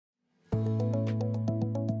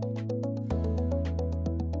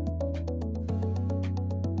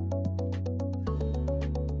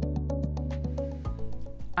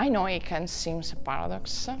I know it can seem a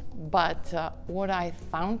paradox, but what I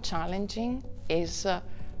found challenging is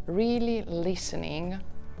really listening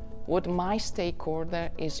what my stakeholder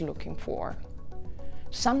is looking for.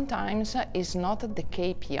 Sometimes it's not the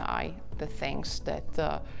KPI, the things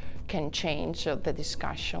that can change the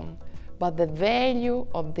discussion, but the value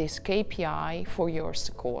of this KPI for your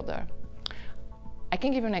stakeholder. I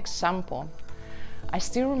can give you an example. I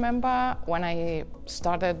still remember when I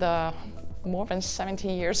started more than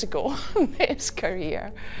 17 years ago this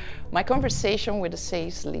career, my conversation with the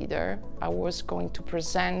sales leader. I was going to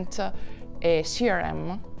present a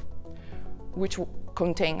CRM which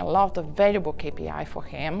contained a lot of valuable KPI for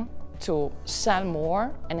him to sell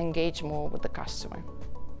more and engage more with the customer.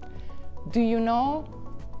 Do you know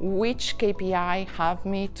which KPI helped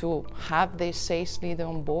me to have this sales leader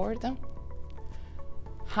on board?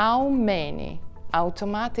 How many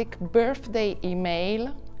automatic birthday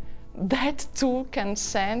email that tool can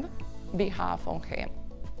send behalf on him.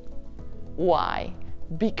 Why?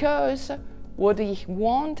 Because what he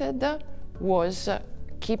wanted was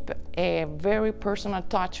keep a very personal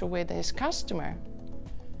touch with his customer.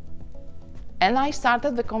 And I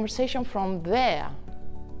started the conversation from there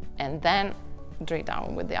and then drill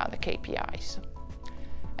down with the other KPIs.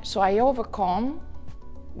 So I overcome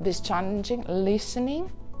this challenging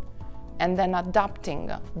listening and then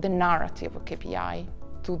adapting the narrative of KPI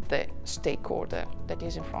to the stakeholder that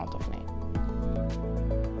is in front of me.